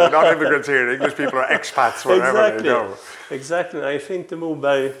expats. They're not immigrants here. English people are expats wherever they go. Exactly. I think the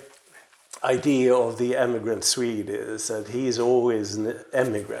Moberg idea of the emigrant Swede is that he's always an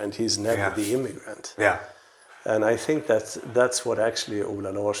emigrant. He's never the immigrant. And I think that's what actually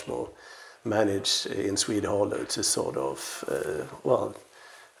Ola Larsmo managed in Swede Hollow to sort of,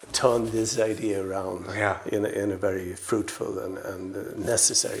 turn this idea around in a very fruitful and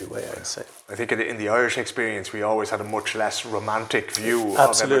necessary way, I'd say. I think in the Irish experience, we always had a much less romantic view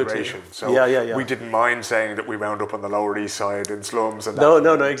of immigration. So we didn't mind saying that we wound up on the Lower East Side in slums and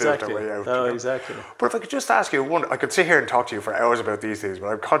exactly. Exactly. But if I could just ask you one, I could sit here and talk to you for hours about these things, but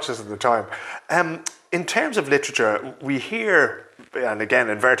I'm conscious of the time. In terms of literature, we hear, and again,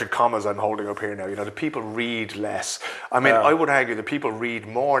 inverted commas I'm holding up here now, you know, the people read less. I mean, I would argue that people read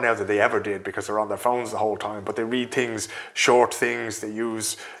more now than they ever did because they're on their phones the whole time, but they read things, short things, they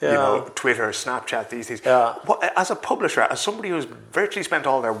use, you know, Twitter, Snapchat, these things. As a publisher, as somebody who's virtually spent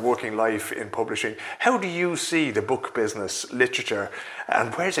all their working life in publishing, how do you see the book business, literature,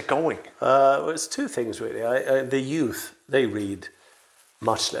 and where's it going? Well, it's two things, really. The youth, they read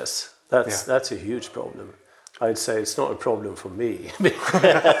much less. That's a huge problem. I'd say it's not a problem for me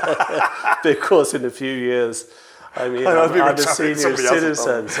because in a few years, I mean, I'm a senior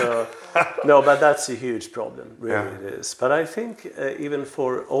citizen, so no, but that's a huge problem, really it is. But I think even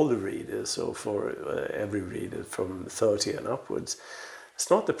for older readers, or for every reader from 30 and upwards, it's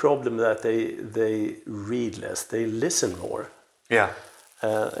not the problem that they read less, they listen more.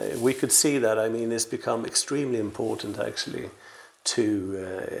 We could see that. I mean, it's become extremely important, actually,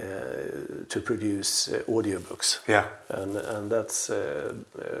 to produce audiobooks. And that's a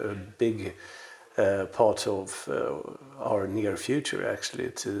big part of our near future,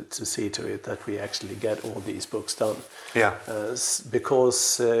 actually, to see to it that we actually get all these books done.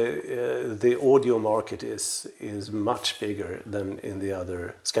 Because the audio market is much bigger than in the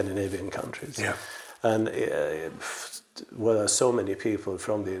other Scandinavian countries. And well, there are so many people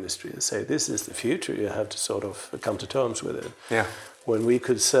from the industry that say this is the future. You have to sort of come to terms with it. When we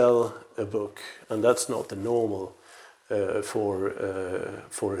could sell a book, and that's not the normal for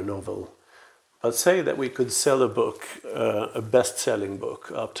a novel, but say that we could sell a book, a best-selling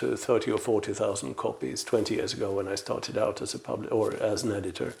book, up to 30 or 40,000 copies 20 years ago when I started out as a or as an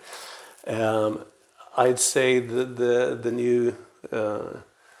editor. I'd say the new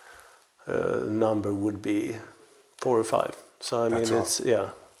number would be 4 or 5. So I mean, it's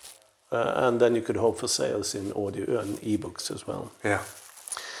and then you could hope for sales in audio and ebooks as well. Yeah.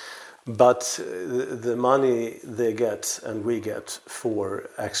 But the money they get and we get for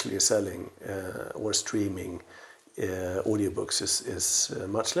actually selling or streaming audiobooks is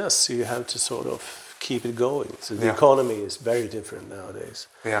much less. So you have to sort of keep it going. So the economy is very different nowadays.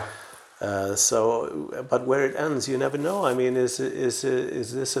 Yeah. But where it ends, you never know. I mean, is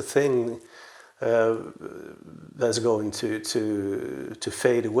this a thing that's going to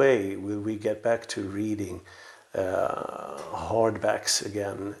fade away? Will we get back to reading hardbacks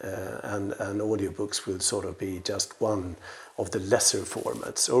again, and audiobooks will sort of be just one of the lesser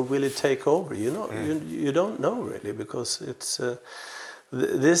formats, or will it take over? You don't know really, because it's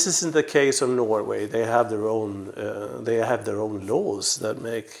this isn't the case of Norway. They have their own laws that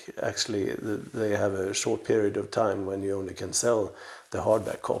make actually they have a short period of time when you only can sell the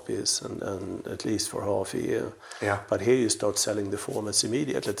hardback copies, and at least for half a year. Yeah. But here you start selling the formats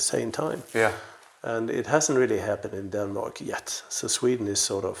immediately at the same time. Yeah. And it hasn't really happened in Denmark yet. So Sweden is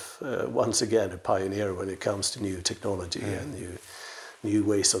sort of, once again, a pioneer when it comes to new technology and new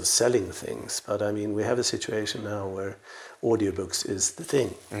ways of selling things. But I mean, we have a situation now where audiobooks is the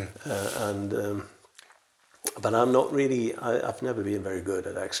thing. But I'm not really, I've never been very good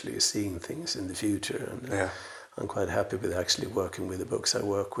at actually seeing things in the future. And I'm quite happy with actually working with the books I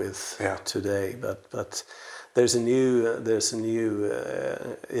work with today. But it's a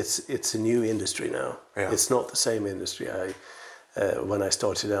new industry now. Yeah. It's not the same industry when I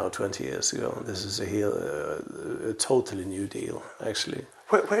started out 20 years ago. This is a totally new deal, actually.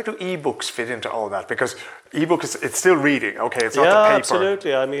 Where do ebooks fit into all that? Because ebook it's still reading, okay? It's not the paper.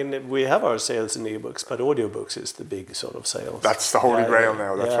 Absolutely. I mean, we have our sales in ebooks, but audiobooks is the big sort of sales. That's the holy grail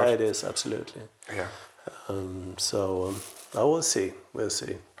now. That's right. It is, absolutely. Yeah. I will see. We'll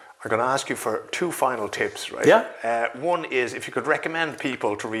see. I'm going to ask you for 2 final tips, right? Yeah. One is if you could recommend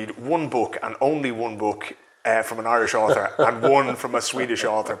people to read one book and only one book from an Irish author and one from a Swedish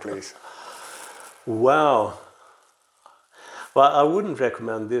author, please. Wow. Well, I wouldn't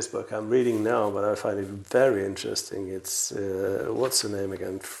recommend this book I'm reading now, but I find it very interesting. It's, what's the name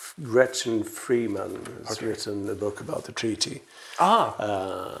again? Gretchen Freeman has written a book about the treaty.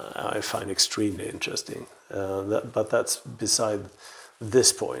 I find extremely interesting. But that's beside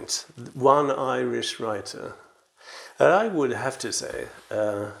this point. One Irish writer. I would have to say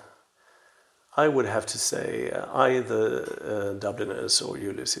either Dubliners or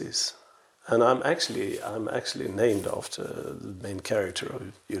Ulysses. And I'm actually named after the main character of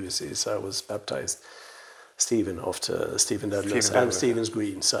Ulysses. I was baptized Stephen after Stephen Douglas and Stephen's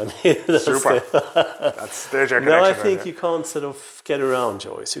Green. So I mean, super. There's your connection. No, I think you can't sort of get around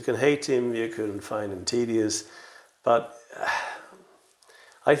Joyce. You can hate him, you can find him tedious, but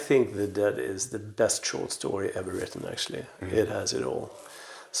I think The Dead is the best short story ever written. Actually, It has it all.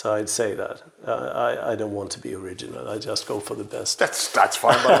 So I'd say that. I don't want to be original. I just go for the best. That's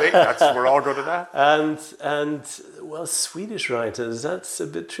fine by me. We're all good at that. And well, Swedish writers, that's a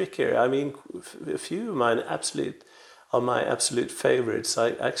bit trickier. I mean, a few of mine are my absolute favorites.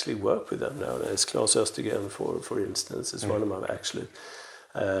 I actually work with them now. It's Claes Östergren, for instance, is one of my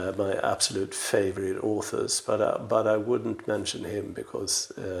absolute favorite authors. But I wouldn't mention him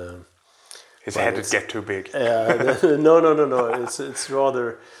because. His head would get too big. No. It's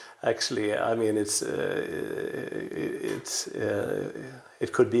rather, actually. I mean,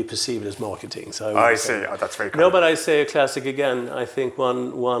 it could be perceived as marketing. So I see. Oh, that's very cool. No, but I say a classic again. I think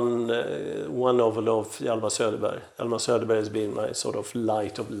one novel of Hjalmar Söderberg. Hjalmar Söderberg has been my sort of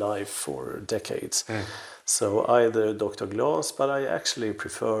light of life for decades. So either Dr. Glas, but I actually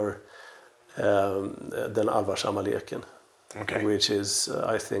prefer Den allvarsamma leken. Okay. Which is,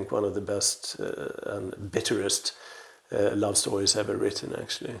 I think, one of the best and bitterest love stories ever written,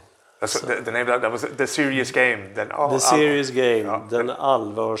 actually. That's the name of that was The Serious Game. Serious Game, Den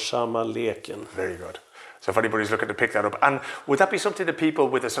allvarsamma leken. Very good. So if anybody's looking to pick that up. And would that be something that people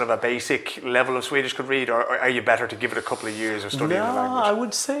with a sort of a basic level of Swedish could read, or are you better to give it a couple of years of studying the language? I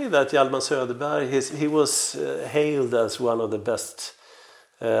would say that Hjalmar Söderberg, he was hailed as one of the best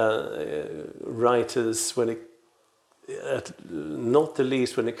writers not the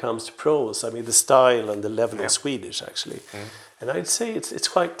least when it comes to prose. I mean, the style and the level of Swedish, actually. And I'd say it's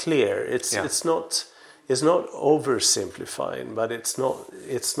quite clear. It's not oversimplifying, but it's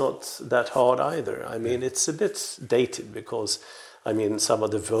not that hard either. I mean, it's a bit dated because, I mean, some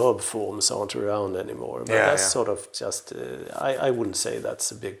of the verb forms aren't around anymore. But that's sort of just. I wouldn't say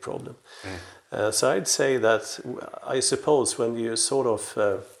that's a big problem. So I'd say that I suppose when you sort of.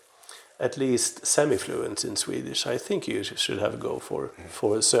 At least semi-fluent in Swedish, I think you should have a go for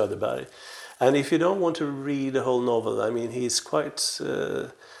Söderberg. And if you don't want to read the whole novel, I mean, he's quite...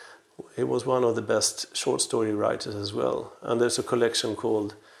 he was one of the best short story writers as well. And there's a collection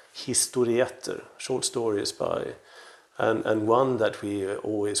called Historietter, short stories by... And one that we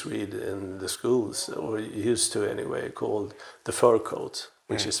always read in the schools, or used to anyway, called The Fur Coat,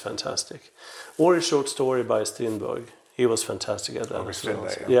 which is fantastic. Or a short story by Strindberg. He was fantastic at that as well.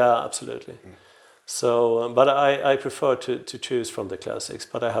 Yeah, absolutely. So, but I prefer to choose from the classics,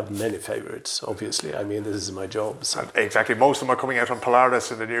 but I have many favorites, obviously. I mean, this is my job. So. Exactly. Most of them are coming out on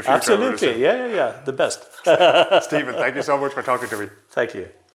Polaris in the near future. Absolutely. Yeah. The best. Stephen, thank you so much for talking to me. Thank you.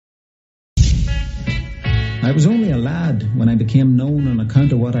 I was only a lad when I became known on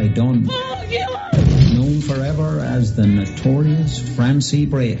account of what I'd done. Known forever as the notorious Francie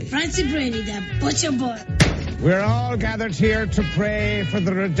Brady. Francie Brady, that butcher boy. We're all gathered here to pray for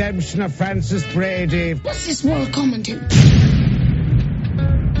the redemption of Francis Brady. What's this world coming to?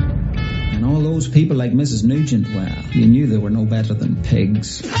 And all those people like Mrs. Nugent, well, you knew they were no better than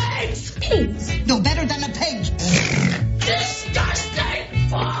pigs. Pigs! Pigs! No better than a pig. Disgusting!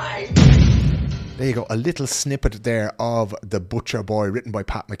 Fine! There you go, a little snippet there of The Butcher Boy, written by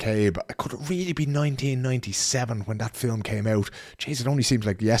Pat McCabe. It could really be 1997 when that film came out. Jeez, it only seems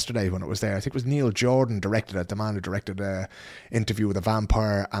like yesterday when it was there. I think it was Neil Jordan directed it, the man who directed Interview with a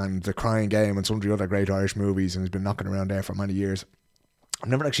Vampire and The Crying Game and some of the other great Irish movies, and he's been knocking around there for many years. I've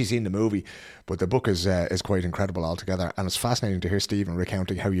never actually seen the movie, but the book is quite incredible altogether, and it's fascinating to hear Stephen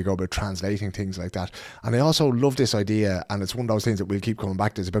recounting how you go about translating things like that. And I also love this idea, and it's one of those things that we'll keep coming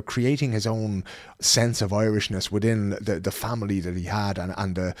back to, is about creating his own sense of Irishness within the family that he had,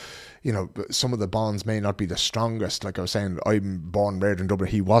 and the, you know, some of the bonds may not be the strongest. Like I was saying, I'm born and reared in Dublin,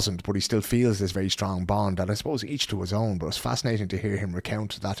 he wasn't, but he still feels this very strong bond, and I suppose each to his own, but it's fascinating to hear him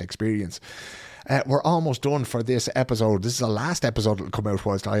recount that experience. We're almost done for this episode. This is the last episode that will come out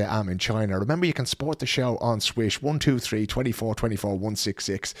whilst I am in China. Remember, you can support the show on Swish 123 24 24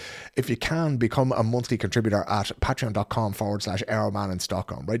 166. If you can, become a monthly contributor at patreon.com/Aeroman in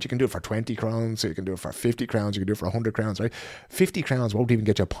Stockholm, right? You can do it for 20 crowns, so you can do it for 50 crowns, you can do it for 100 crowns, right? 50 crowns won't even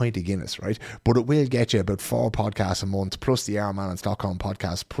get you a pint of Guinness, right? But it will get you about 4 podcasts a month, plus the Aeroman in Stockholm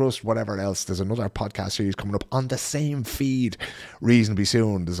podcast, plus whatever else. There's another podcast series coming up on the same feed reasonably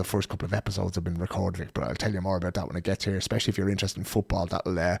soon. There's the first couple of episodes have been recorded, but I'll tell you more about that when it gets here, especially if you're interested in football.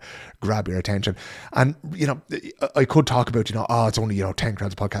 That'll grab your attention. And, you know, I could talk about, you know, it's only, you know, 10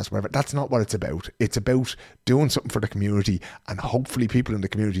 crowns a podcast, whatever. That's not what it's about. It's about doing something for the community, and hopefully people in the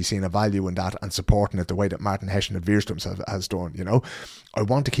community seeing a value in that and supporting it the way that Martin Hessian at Veerströms has done. You know, I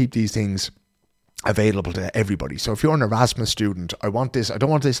want to keep these things available to everybody. So if you're an Erasmus student, I don't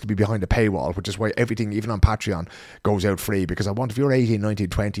want this to be behind a paywall, which is why everything, even on Patreon, goes out free, because I want, if you're 18, 19,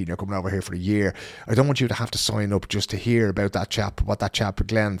 20 and you're coming over here for a year, I don't want you to have to sign up just to hear about what that chap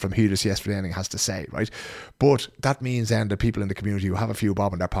Glenn from Hyresgästförening has to say, right? But that means then the people in the community who have a few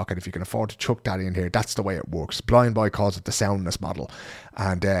bob in their pocket, if you can afford to chuck that in here, that's the way it works. Blind Boy calls it the soundness model,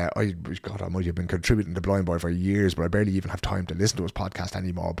 and I might have been contributing to Blind Boy for years, but I barely even have time to listen to his podcast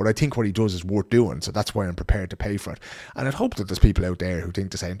anymore. But I think what he does is worth doing, so that's why I'm prepared to pay for it. And I'd hope that there's people out there who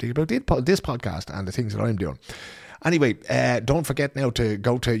think the same thing about this podcast and the things that I'm doing. Anyway, don't forget now to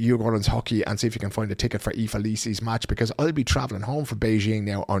go to Hugh Gordon's Hockey and see if you can find a ticket for Aoife Lisi's match, because I'll be travelling home from Beijing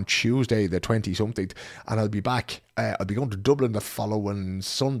now on Tuesday the 20-something, and I'll be back. I'll be going to Dublin the following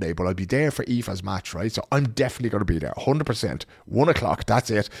Sunday, but I'll be there for Aoife's match, right? So I'm definitely going to be there, 100%. 1 o'clock, that's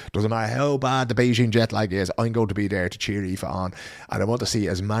it. Doesn't matter how bad the Beijing jet lag is, I'm going to be there to cheer Aoife on, and I want to see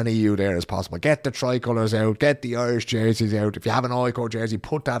as many of you there as possible. Get the tricolours out, get the Irish jerseys out. If you have an ICO jersey,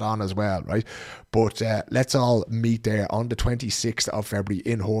 put that on as well, right? But let's all meet there on the 26th of February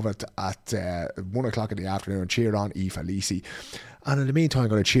in Horvath at 1 o'clock in the afternoon and cheer on Aoife Lisi. And in the meantime, I'm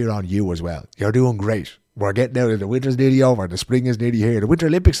going to cheer on you as well. You're doing great. We're getting out of the winter's nearly over. The spring is nearly here. The Winter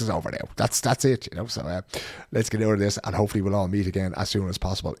Olympics is over now. That's it, you know. So let's get out of this, and hopefully we'll all meet again as soon as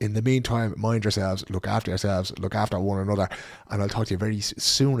possible. In the meantime, mind yourselves, look after yourselves, look after one another, and I'll talk to you very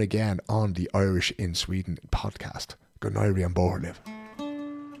soon again on the Irish in Sweden podcast. Good night, and Borliv.